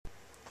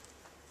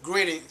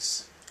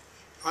Greetings.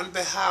 On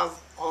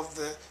behalf of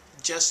the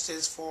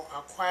Justice for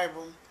Akwa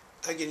Ibom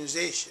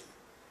Organization,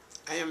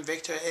 I am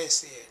Victor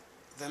Essiet,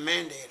 the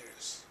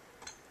Mandators.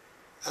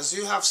 As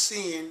you have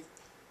seen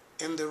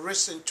in the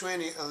recent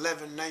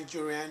 2011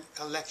 Nigerian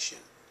election,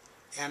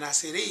 and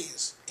as it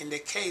is in the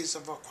case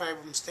of Akwa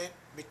Ibom State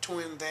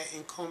between their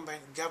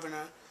incumbent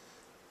governor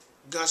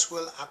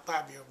Godswill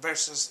Akpabio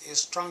versus his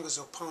strongest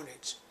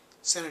opponent,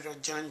 Senator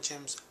John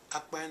James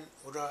Akpan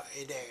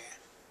Udoedehe.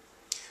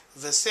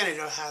 The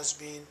senator has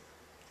been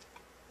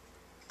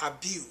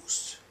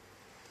abused,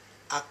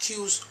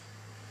 accused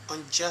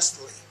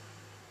unjustly,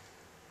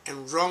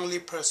 and wrongly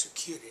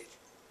persecuted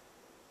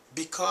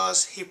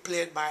because he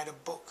played by the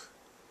book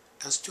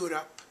and stood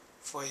up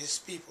for his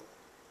people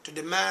to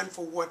demand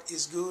for what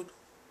is good,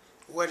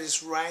 what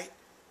is right,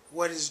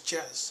 what is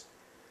just,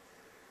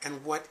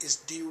 and what is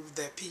due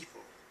their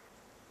people.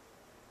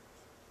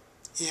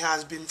 He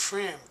has been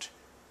framed,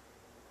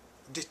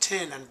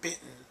 detained, and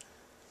beaten,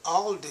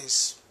 all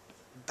this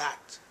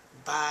backed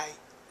by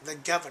the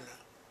governor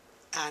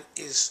and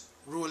his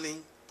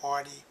ruling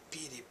party,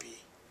 PDP.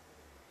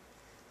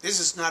 This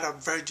is not a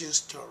virgin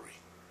story.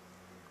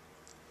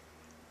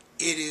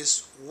 It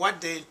is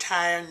what the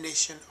entire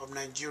nation of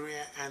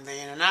Nigeria and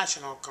the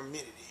international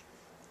community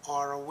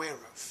are aware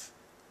of.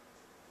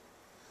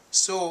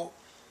 So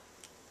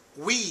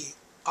we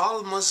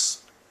all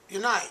must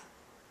unite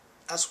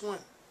as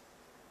one,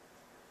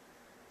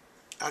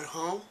 at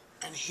home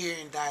and here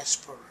in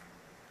diaspora,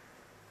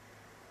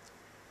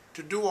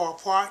 to do our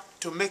part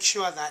to make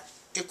sure that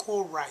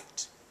equal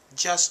right,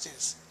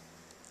 justice,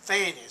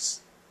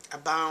 fairness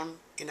abound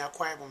in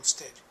Akwa Ibom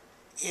State,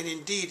 and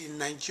indeed in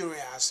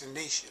Nigeria as a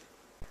nation.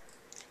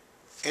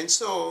 And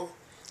so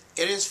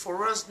it is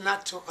for us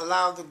not to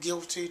allow the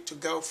guilty to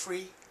go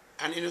free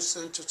and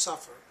innocent to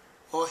suffer,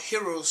 or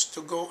heroes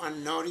to go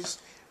unnoticed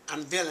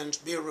and villains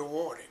be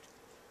rewarded.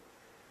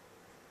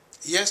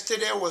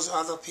 Yesterday was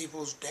other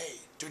people's day.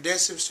 Today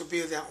seems to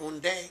be their own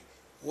day.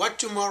 What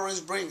tomorrow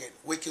is bringing,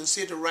 we can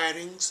see the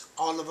writings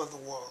all over the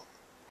world.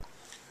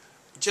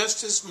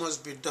 Justice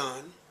must be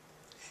done,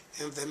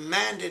 and the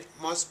mandate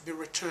must be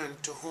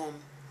returned to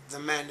whom the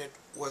mandate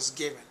was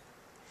given.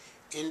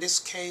 In this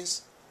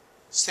case,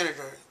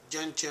 Senator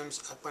John James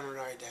Akpan.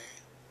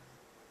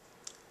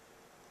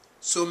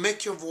 So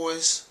make your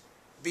voice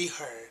be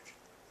heard,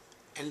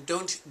 and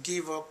don't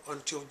give up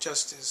until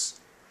justice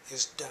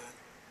is done.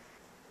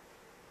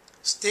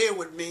 Stay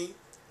with me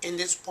in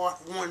this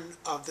part 1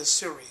 of the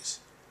series.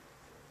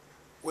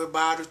 We're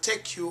about to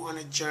take you on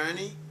a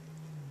journey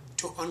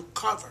to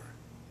uncover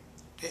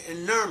the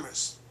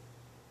enormous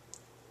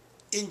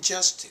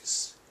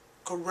injustice,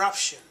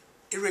 corruption,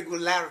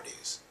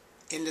 irregularities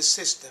in the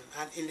system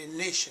and in the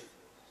nation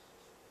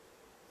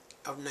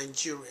of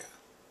Nigeria.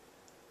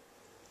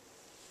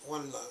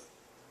 One love.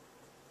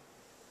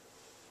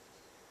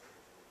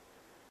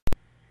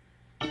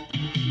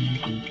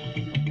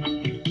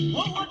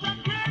 Oh, what a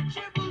great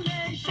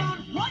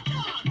tribulation! What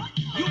on?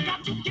 You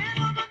got to get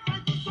on and try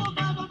to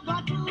survive a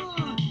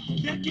battle.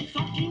 They keep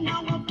sucking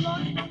our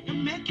blood and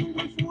making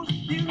we fools.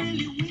 They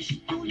really wish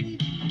to live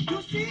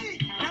to see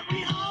that we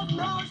have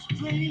no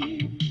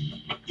strength.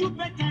 You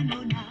better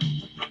know now.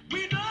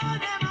 We know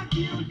them are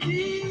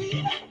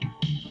guilty.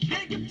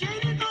 They keep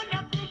cheating on the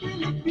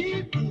privileged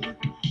people.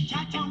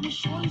 Chacha will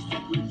show you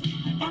secrets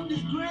from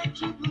this great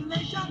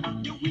tribulation.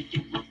 The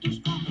wicked put to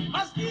scorn,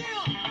 but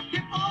still the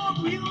poor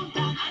will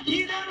die.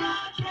 In a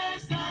rat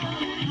race,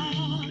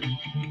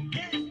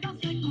 there's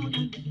nothing good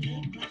in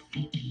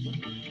democracy.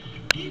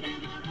 In a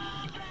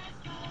rat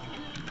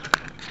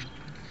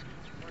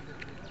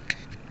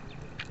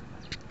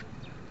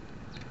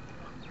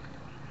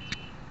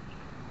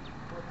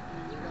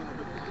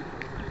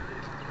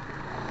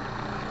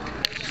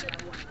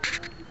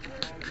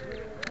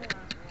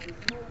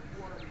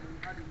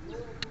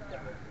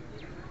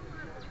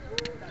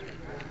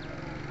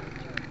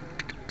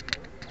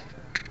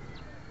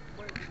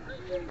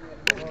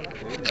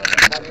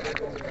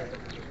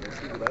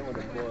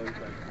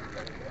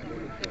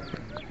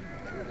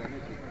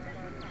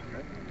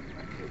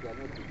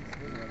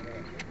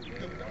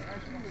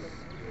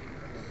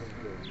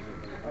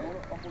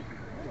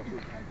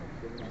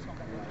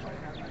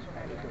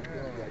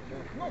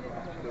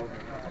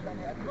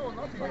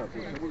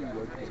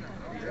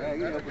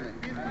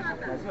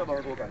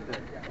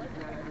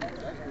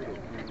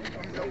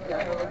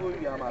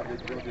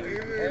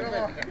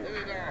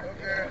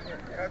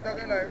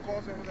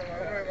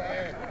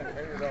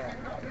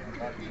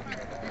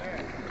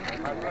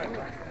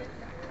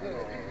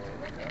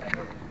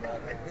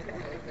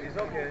It's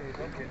okay,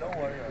 don't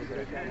worry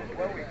yourself.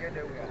 When we get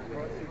there, we will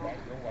cross it,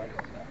 don't worry.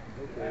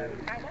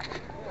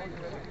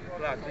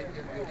 Class,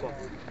 you go.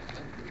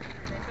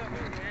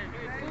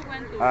 Who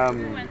went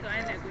to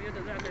INEC with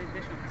Udoedehe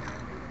organization?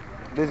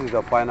 This is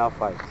the final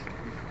fight.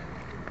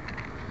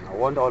 I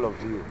want all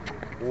of you,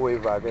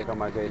 whoever can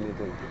come and get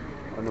anything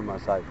on my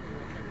side.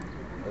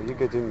 Are you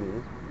getting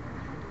me?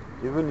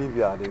 Even if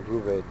you are the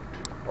group head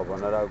of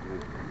another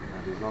group,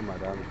 and it's not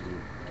Madam's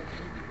group.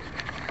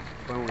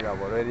 when we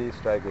have already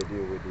strike a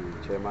deal with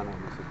the chairman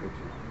and the secretary,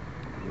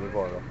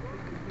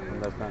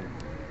 understand?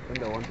 When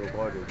they want to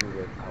call the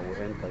meeting, I will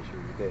enter. She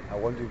will be there. I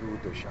want you people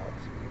to shout.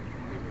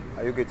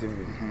 Are you getting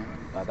me?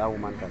 That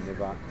woman can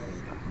never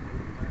enter.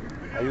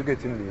 Are you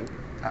getting me?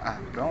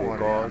 Don't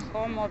worry.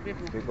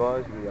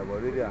 Because we have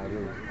already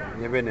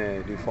arranged. Even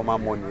the former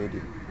money,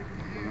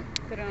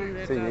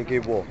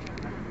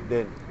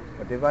 then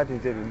whatever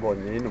things have been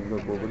born, you know,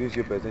 produce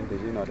your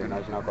presentation of the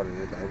national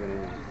coordinator.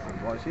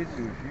 But she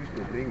refused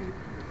to bring it.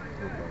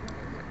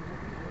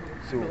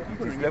 So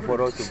it is left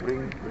for us to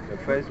bring the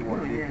first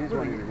one. If this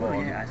one is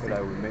wrong, so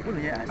that we make it.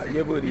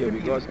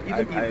 Because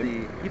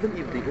even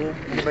if the home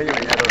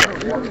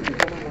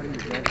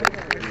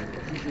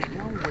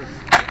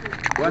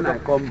when I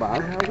come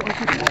back, so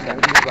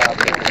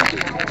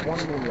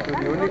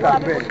the only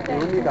campaign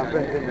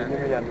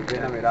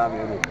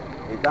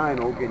it's not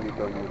okay to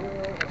tell you.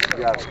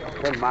 Yeah,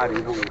 then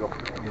marry who we got.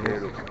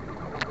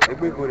 If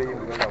we go in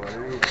because I was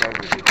really trying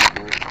to get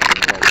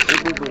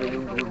if we go in,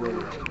 you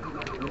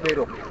get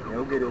up,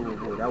 you get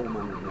over that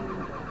woman is not.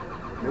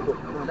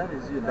 No, that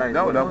is you.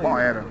 That would have gone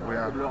ahead. We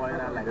are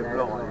the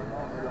block on it.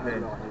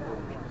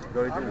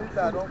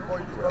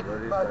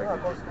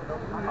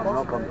 I'm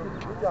not coming.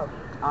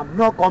 I'm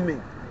not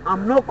coming.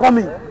 I'm not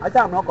coming. I said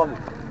I'm not coming.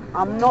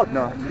 I'm not.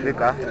 No,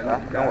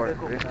 don't worry.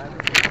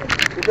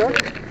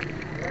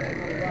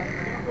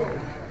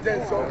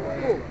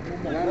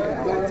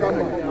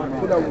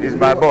 It's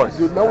my boss.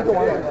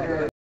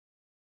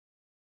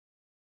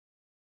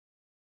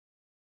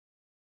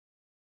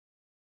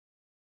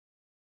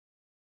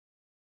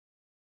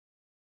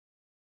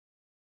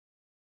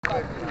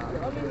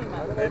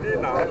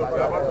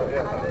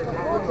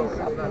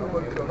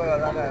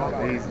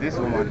 It's this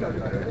woman.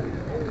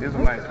 This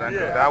woman is trying to.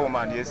 That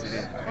woman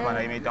yesterday. When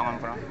I made down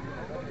from.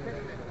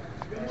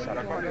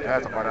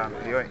 That's what I'm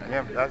doing.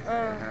 Yeah, that's.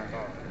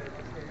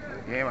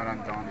 Yeah, what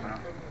I'm doing.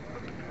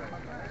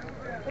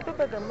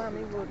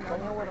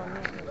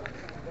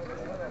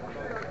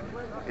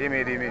 He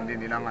made him in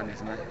the Langan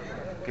is not.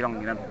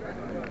 Killing him.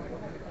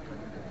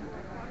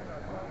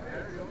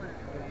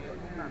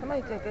 I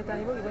might take it.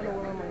 I will even know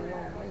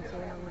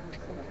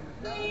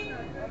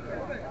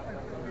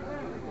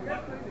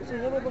so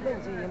you never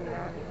been to him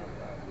now.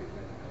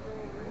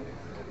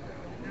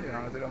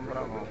 Yeah,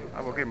 I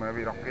will give my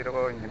video.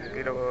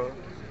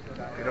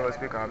 Kilo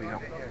speak up,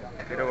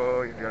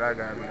 Kilo, if you like,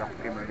 I will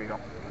give my video.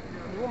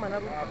 Woman,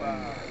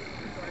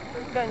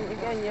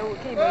 you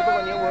keep my book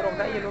on your world.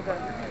 That you look at.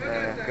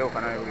 Go,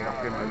 can I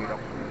give my video?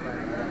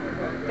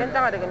 Then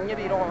die again, you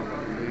be wrong.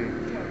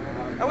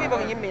 Are we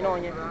going to give me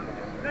on you?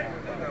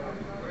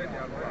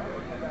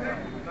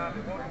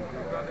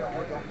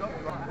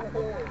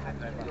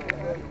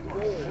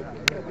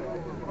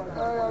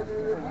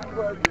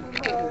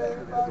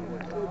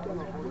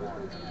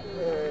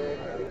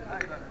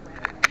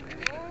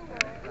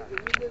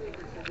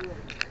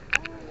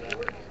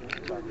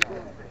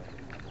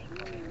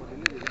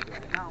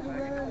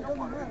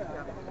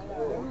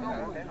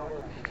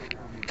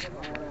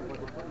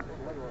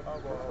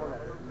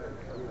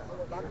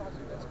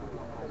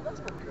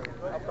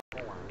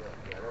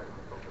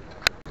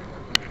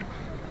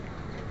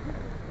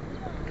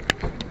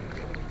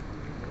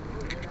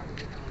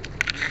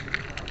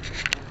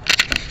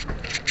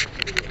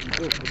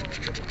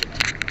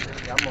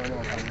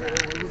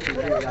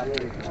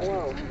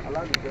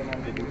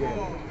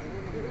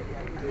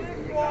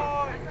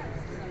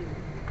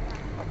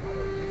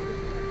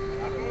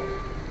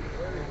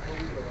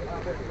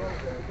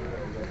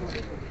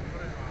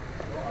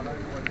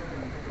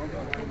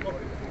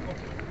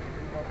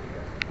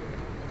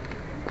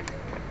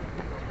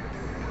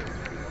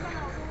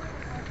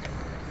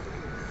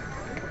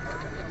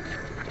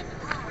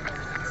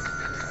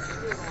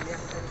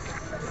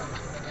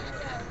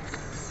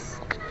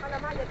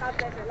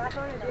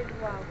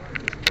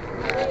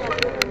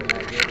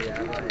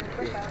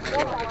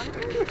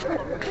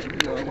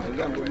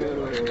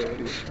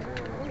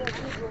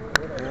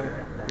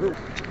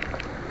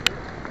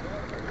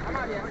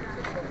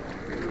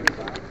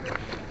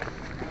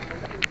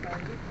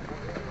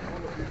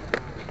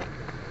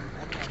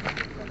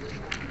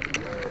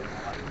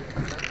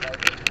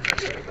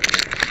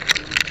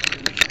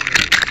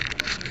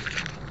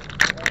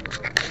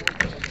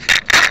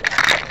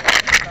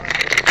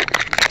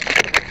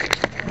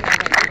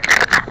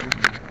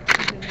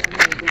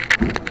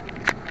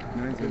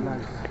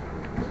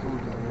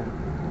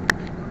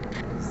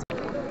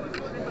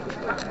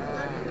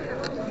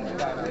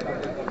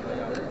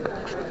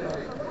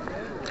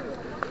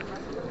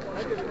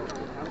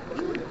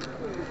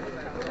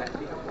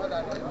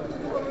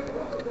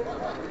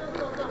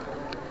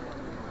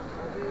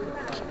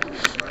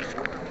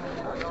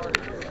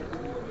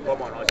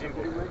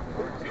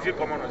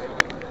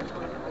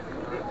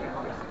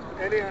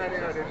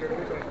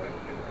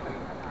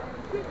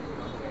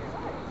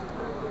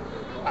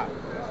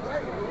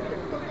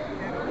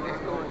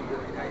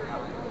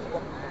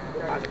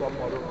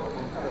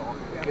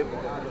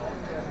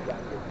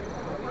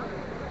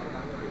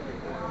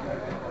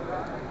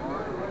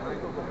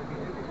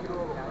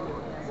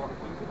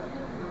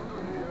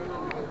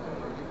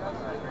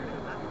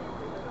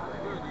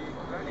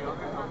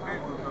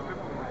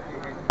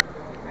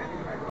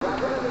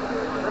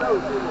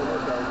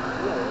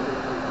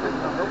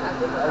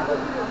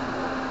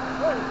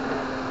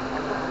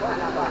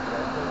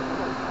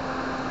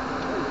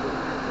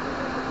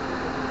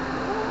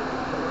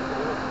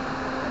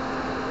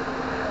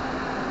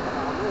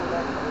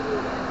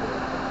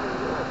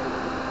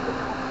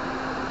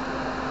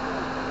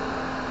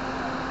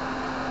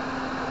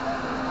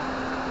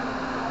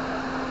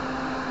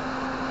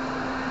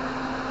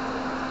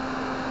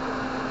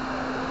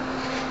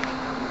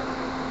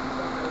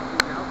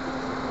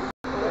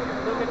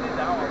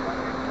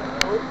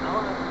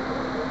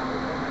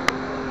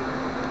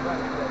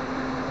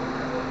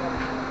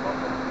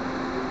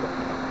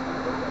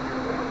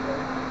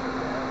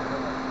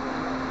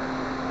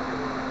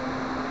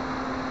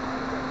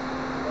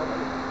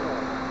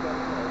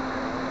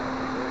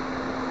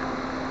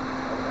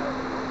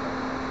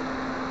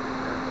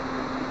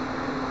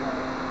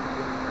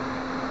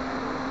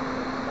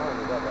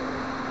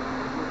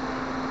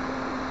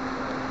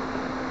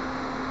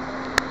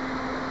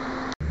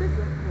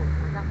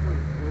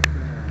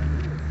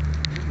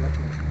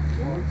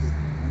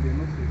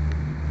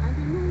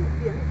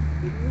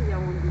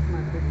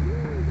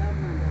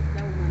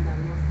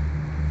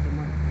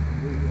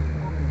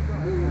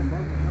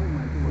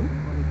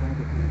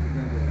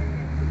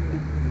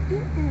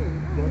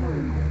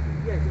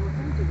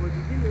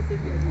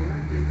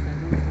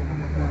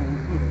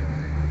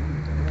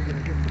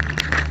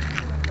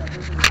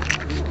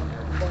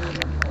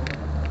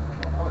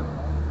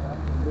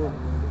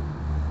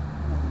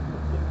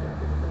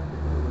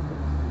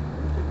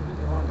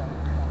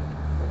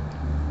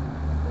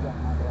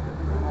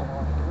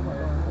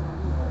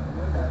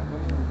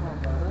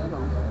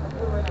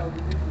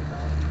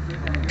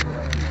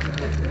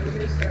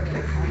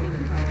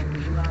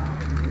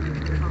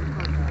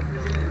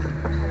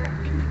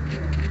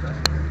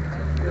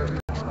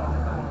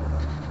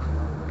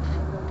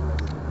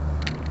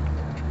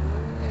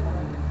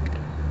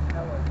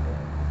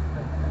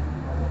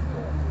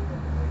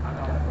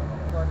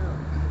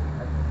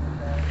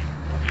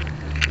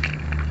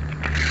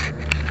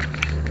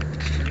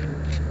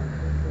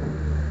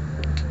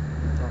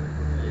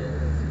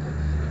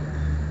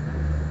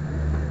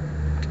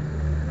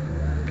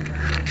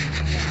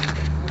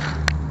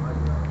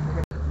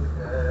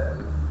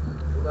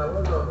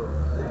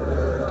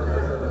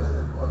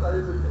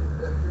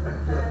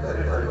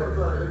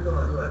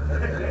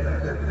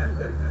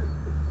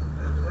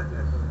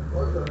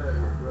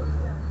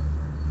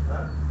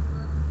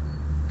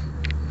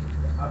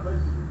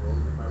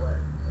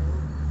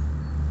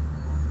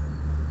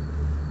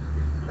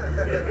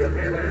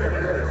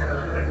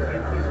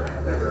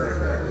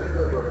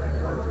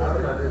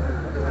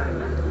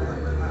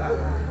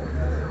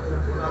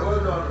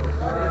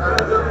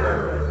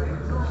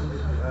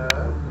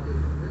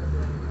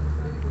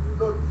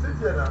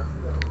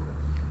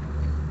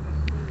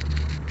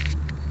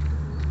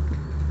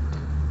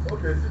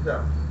 Okay, sit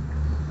down.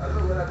 I don't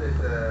know whether there's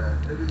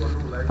anyone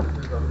who would like to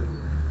say something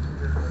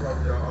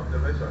from your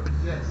observation.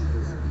 Yes.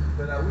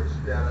 But I wish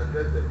they had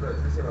addressed the press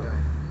instead of.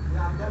 We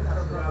have done that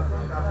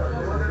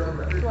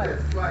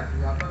twice. Twice.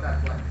 We have done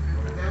that twice.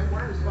 Then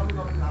one is coming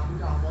up in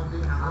Abuja on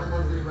Monday and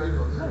Wednesday very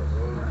good.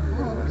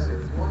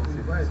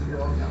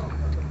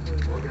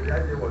 Okay, the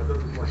idea was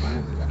just one.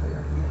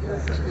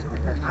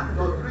 And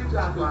the three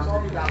times we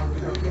told me that we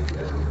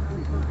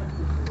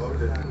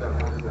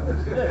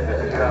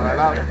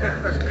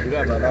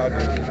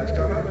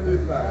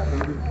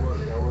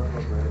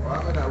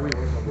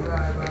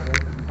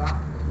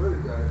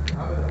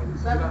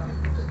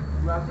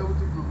we are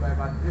 70 group by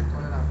about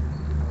 850.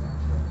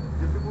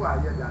 The people are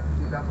here, they are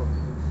taking that from the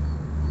group.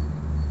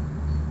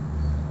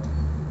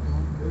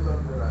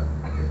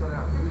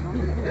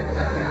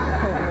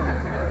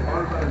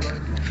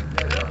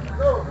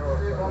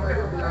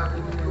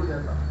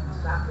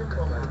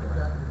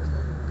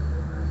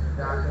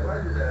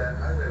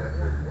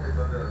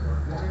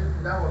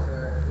 That was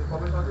the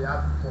information they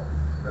had before.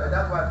 But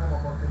that's why some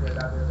of us came here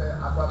that they say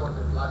Akwa was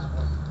the last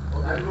one.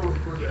 Okay,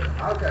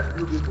 how can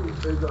you people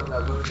say just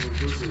that going to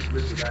go to a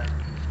place to die?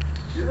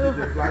 This is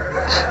the flag.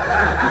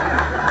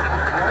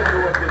 Why do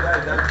you want to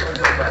die? That's what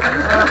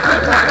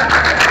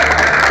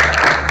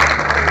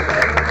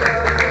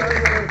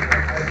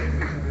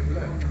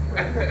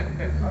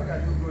how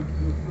can you go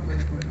to so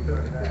many people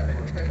to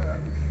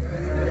die?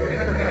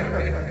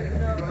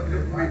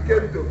 We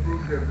came to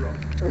prove them wrong.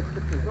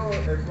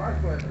 So the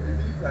first one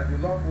is that you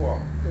love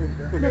war. You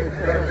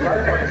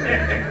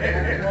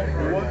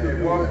want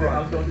to war for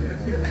action.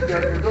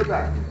 You know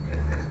that.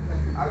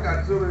 I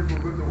got so many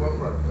people to war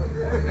for.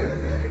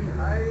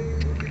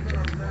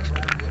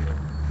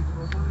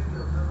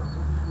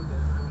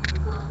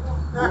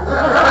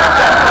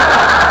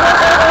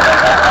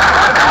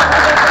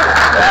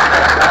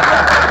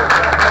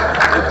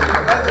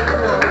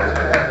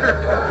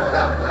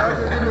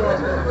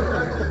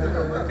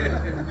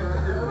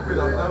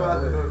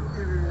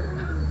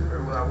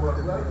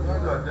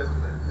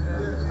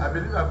 I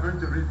believe I'm going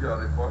to read your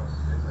reports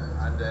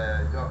and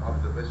your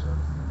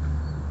observations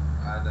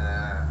and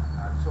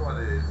some of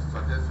the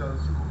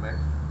suggestions you will make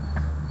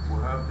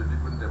will help to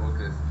deepen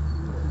democracy.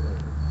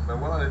 But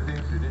one of the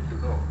things you need to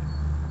know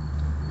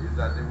is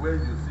that the way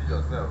you see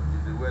yourself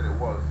is the way the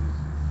world sees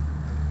you.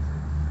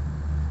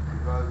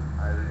 Because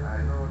I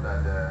know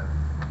that,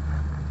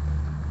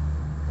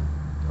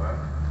 well,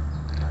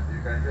 you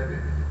can hear me.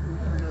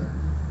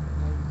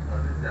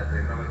 This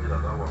technology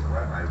does not work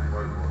right my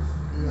voice was.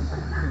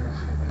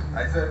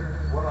 I said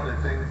one of the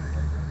things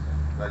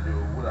that you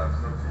would have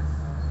noticed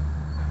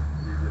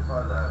is the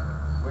fact that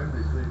when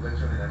we say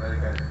election in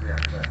America is free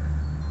and fair,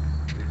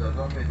 it does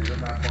not mean they don't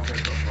have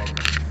pockets of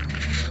problems.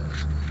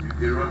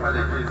 You remember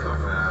the case of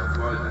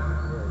Florida,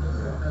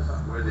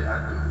 where they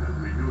had to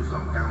renew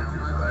some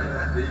counties, right?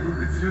 And they even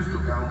refused to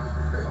count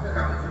some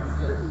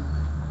counties.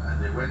 And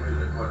they went to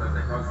the court, and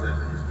the court said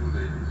it's too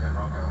late, you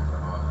cannot count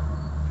and all that.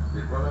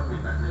 The problem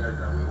with Nigeria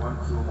is that we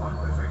want too much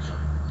perfection.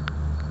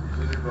 It's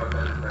only God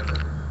that is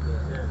perfect.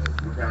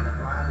 You can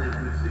plan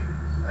everything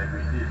like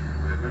we did.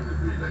 We were going to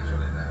do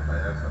election in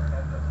Bayelsa.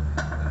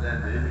 And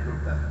then the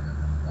helicopter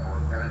that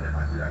was carrying the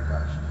material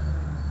crashed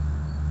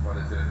for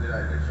the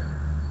senatorial election.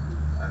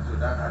 And so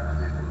that had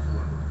to be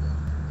postponed.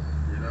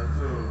 You know,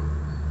 so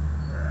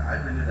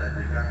I believe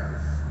that the guy has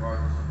got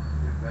a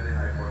very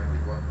high point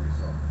with what we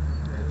saw.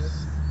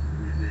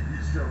 With the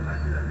history of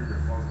Nigeria, this is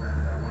the first time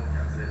that one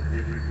can say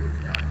every vote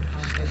counts.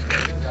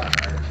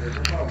 The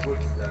number of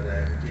votes that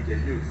he can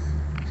use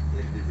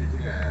in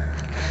defeating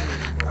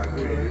Akwa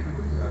Ibom,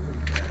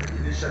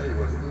 initially it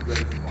was even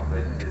very small,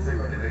 but in the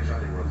second election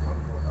it was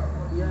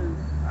 44,000.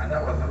 And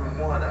that was even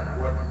more than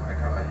what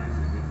Akwa used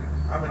to do.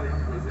 How many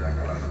people did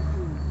Akwa do?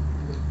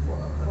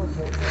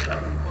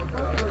 4,000.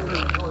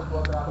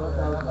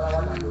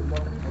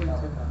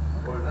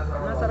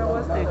 Nasarawa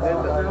State,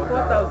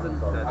 4,000.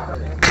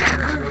 Because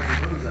you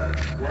know that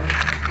once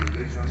the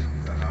election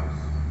is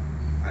announced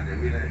and the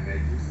winner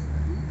emerges,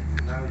 it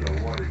is now your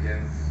war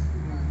against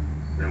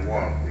the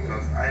world,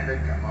 because INEC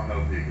cannot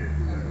help you again.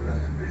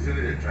 It's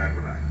only the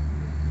tribunal.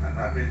 And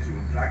that means you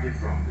drag it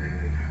from the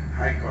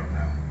High Court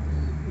now,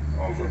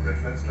 or from the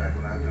first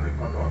tribunal to the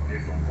Court of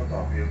Appeal, from Court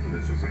of Appeal to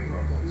the Supreme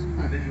Court.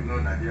 And if you know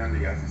Nigerian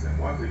legal system,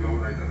 once the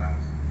governor is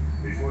announced,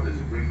 before the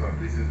Supreme Court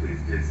listens to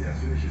his case, he has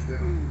finished his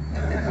statement.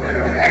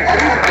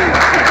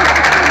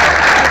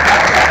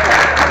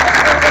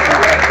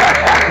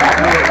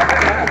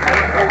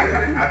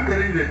 I'm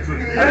telling you the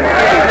truth.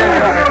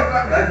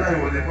 That's why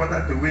it was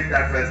important to win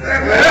that first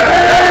time.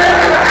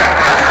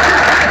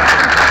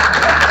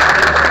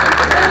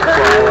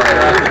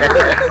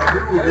 Some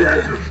people will be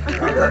assumed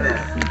after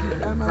this.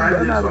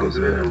 5 years from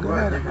today, they will go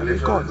and give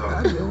election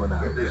results.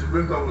 The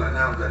Supreme Court will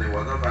announce that it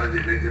was not valid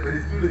elected, but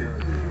it's too late.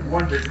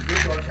 One, the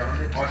Supreme Court can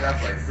only order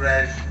for a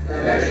fresh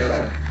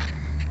election.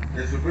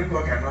 The Supreme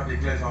Court cannot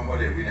declare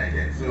somebody a winner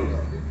again. So,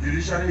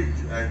 judicial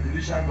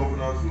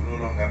governors will no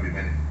longer be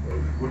many.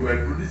 We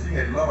were producing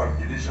a lot of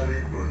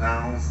judicially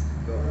pronounced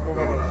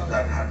governors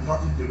that had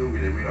nothing to do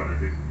with the will of the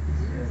people.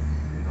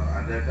 You know,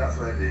 and then that's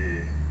why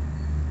the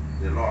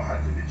law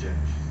had to be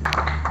changed.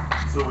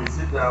 So we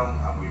sit down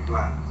and we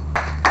plan.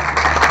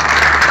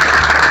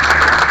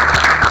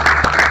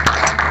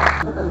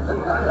 So,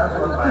 and that's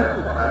what my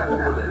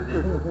people did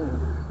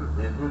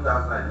in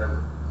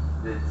 2011.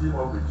 They team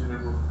up with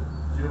Tinubu.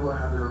 Tinubu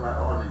handed over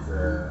all his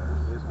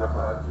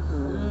apparatus.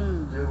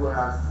 Tinubu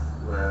has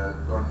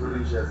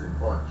controlling shares in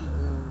Punch.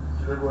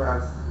 Tinubu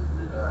has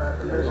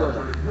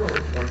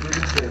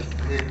controlling shares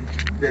in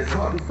the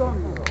Sun.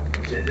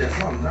 In the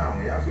Sun now,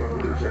 he has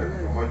controlling shares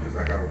from Punch to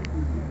Sakaro.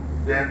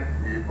 Then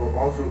he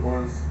also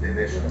owns the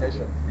Nation.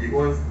 He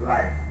owns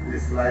Life.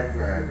 This Life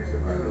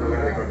newspaper. I don't know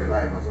whether they call it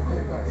Life or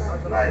something.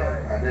 Life.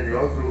 And then he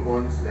also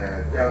owns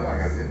Tel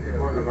magazine. He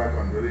bought over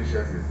controlling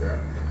shares in Tel,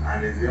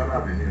 and is the owner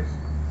of the news.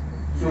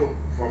 So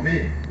for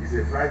me, it's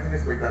a frightening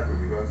spectacle,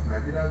 because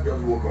Nigerians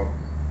just woke up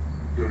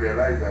to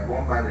realize that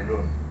one man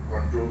alone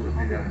controls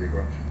opinion in the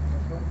country.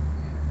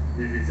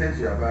 If he says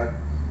you are bad,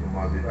 you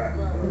must be bad.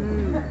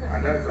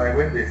 And that's why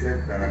when they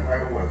said that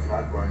Akwa Ibom was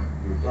flat point,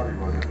 you thought it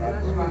was a flat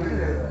point.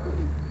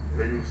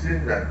 But you've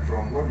seen that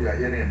from what you are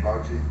hearing in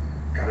Bauchi,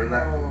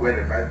 Kaduna, where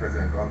the vice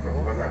president comes from,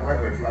 because Akwa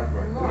Ibom was flat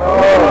point.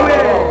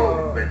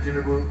 But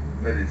Tinubu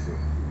made it so.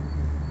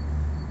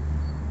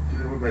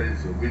 Tinubu made it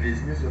so with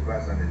his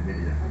newspapers and his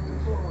media.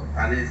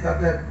 And he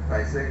started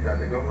by saying that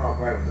the governor of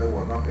Akwa Ibom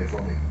was not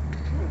performing,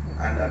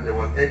 and that there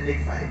was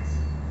ethnic fights.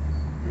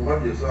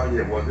 What you saw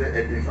here was the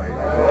ethnic fight.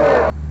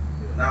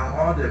 Now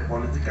all the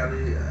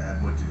politically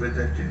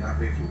motivated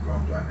kidnappings will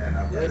come to an end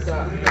after this.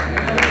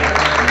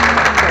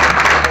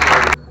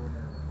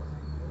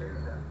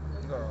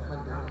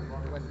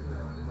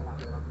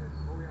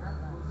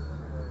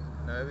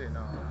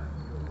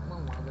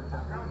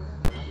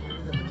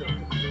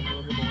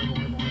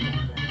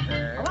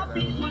 Our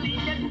people in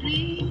the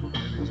street,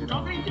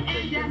 struggling to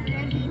end their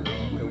daily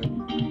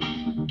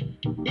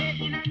day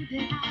in and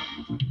day out,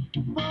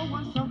 for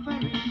one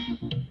suffering.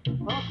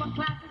 Upper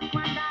classes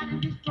squandered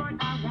and destroyed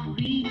our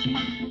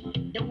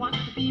region. They want to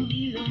be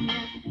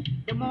millionaires.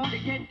 The more they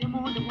get, the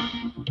more they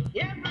want.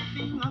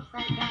 Everything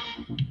upside down,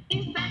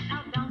 inside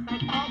out,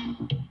 downside up.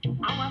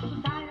 Our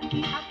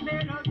society has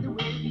made us the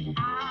way we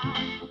are.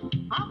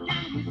 How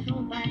can we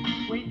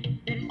survive when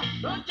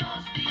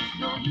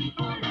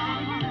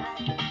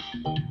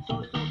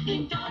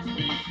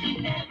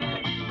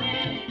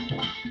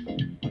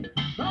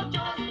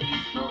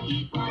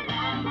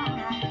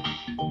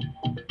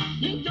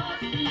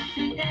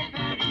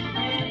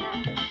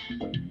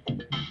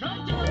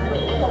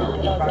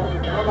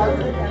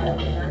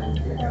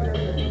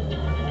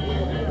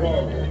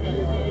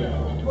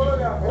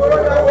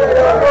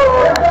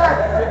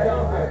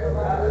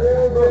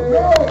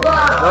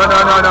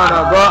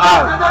No, go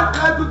out.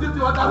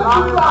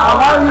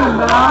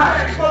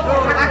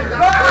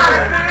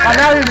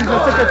 Canary is the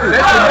secretary.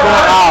 Let him go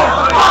out.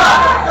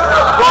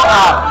 Go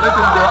out. Let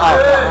him go out.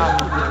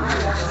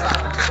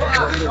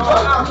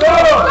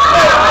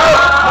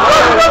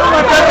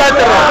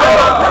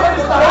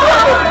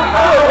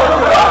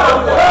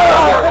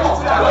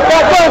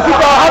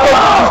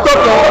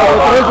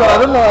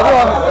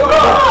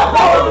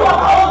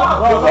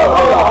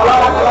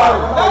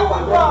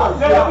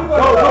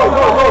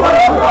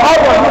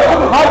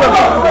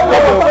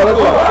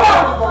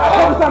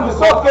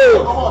 It's okay.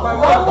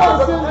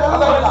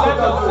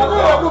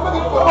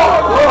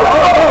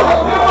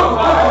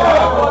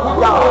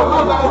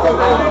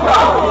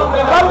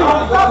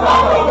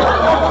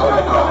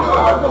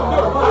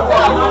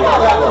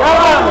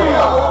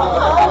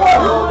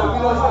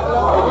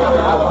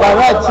 By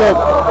right check,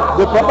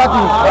 the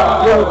properties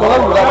when we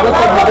collect with our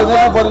blessed, then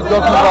everybody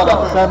just move out at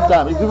the same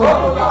time. It's even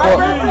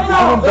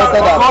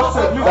better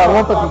than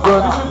one person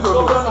going.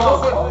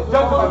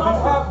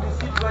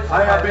 I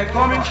have been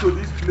coming to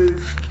this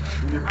place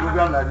in a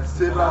program like this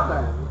several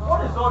times.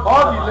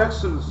 All the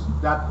elections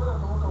that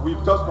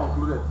we've just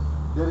concluded,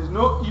 there is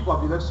no heap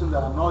of elections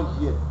that are not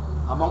here,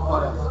 among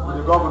others, with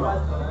the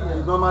governor. He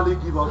normally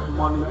give us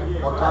money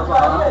or transfer.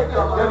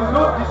 There is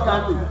no this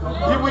kind of thing.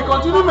 If we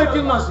continue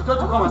making noise, you got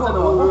to come and say,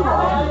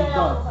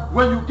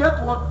 when you get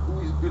what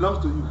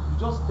belongs to you, you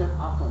just step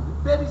out from it.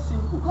 Very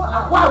simple.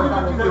 Why are we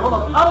making the whole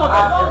of it? How much?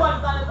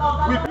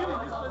 We've been in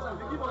this place and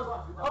they give us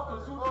up to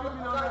 2-3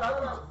 million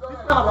naira.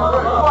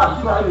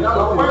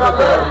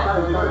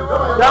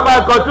 Jama,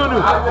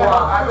 continue.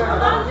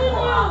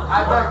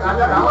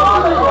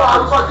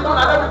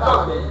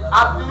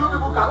 After you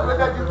people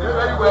calculated this thing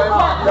very well,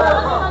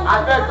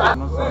 I beg.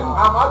 I'm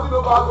asking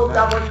over how to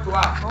money to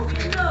us.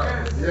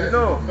 You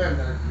know.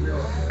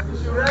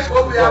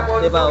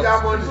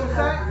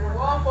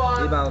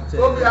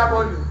 About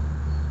money.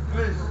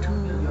 Please.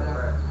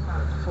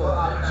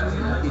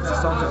 280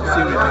 something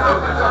Syrian.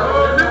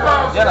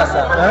 You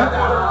understand?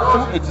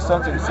 280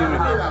 something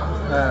Syrian.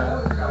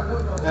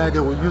 They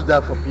will use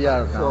that for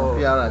PR. So,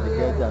 PR and they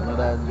get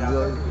another.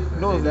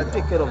 No, they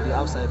take care of the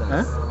outsiders.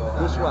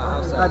 Those who are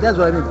outside. That's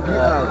what I mean.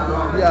 PR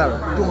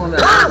 200,000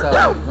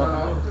 is not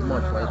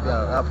much for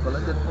PR. I've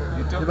collected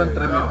even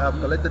 3 million. I've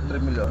collected 3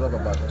 million of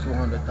about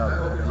 200,000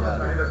 for PR.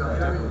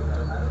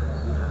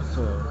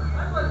 So.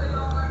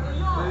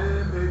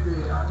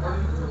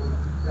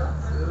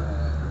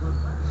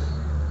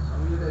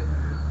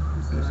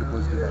 You're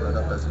supposed to give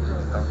another person to the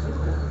council.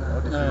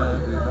 All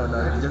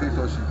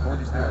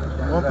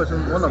this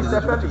one of the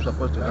executives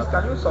supposed to have.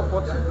 Can you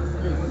support him?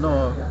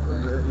 No,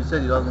 he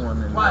said he doesn't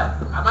want any. Why?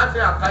 I'm not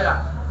saying I'm tired.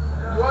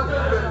 You want to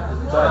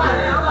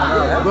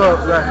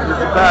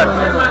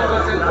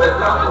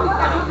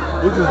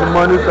This is the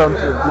money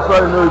something. Before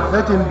you know it,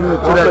 let him do it.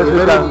 So that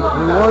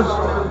he wants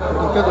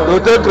to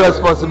take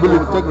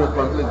responsibility. Take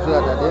responsibility so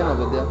that at the end of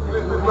the day.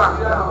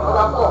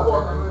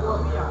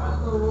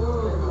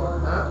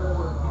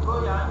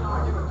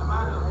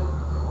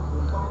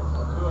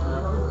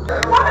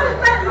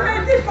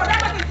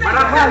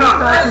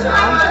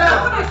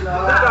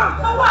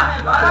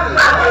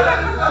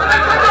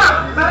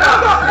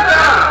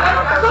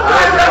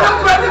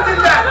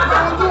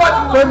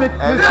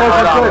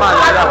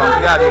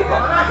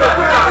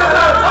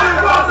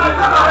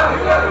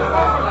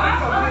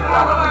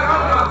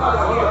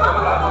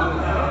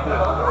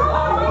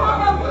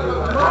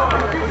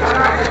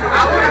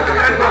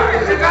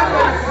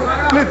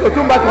 Please,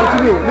 Otumba,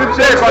 continue.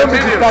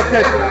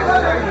 Continue.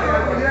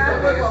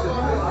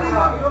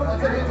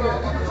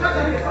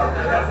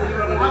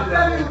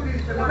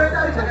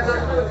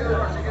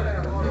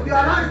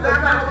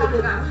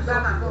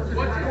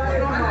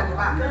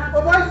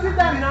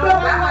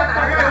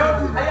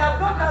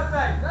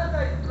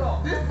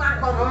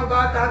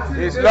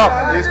 It's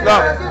locked. It's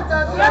locked.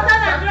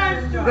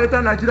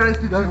 Greater Nigerian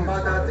Institute.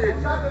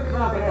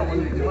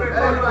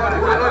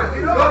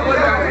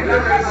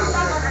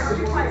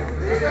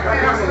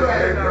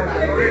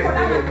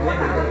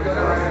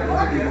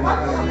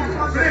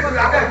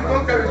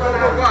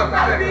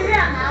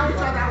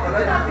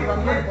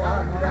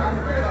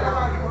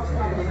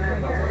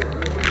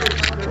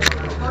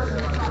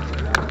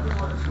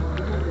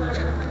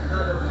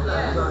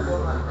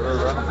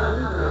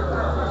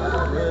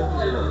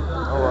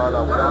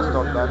 We don't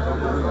stop that.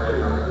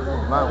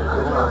 Man, we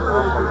don't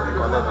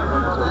collect the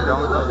money, so we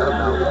don't stop that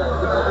now.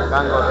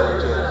 Thank God for the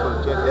chair. So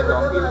chair, they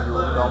don't give you,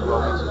 don't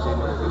promise to say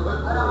no.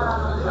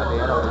 At the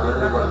end of the day,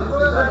 everybody will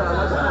be that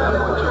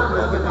much you're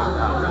getting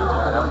now.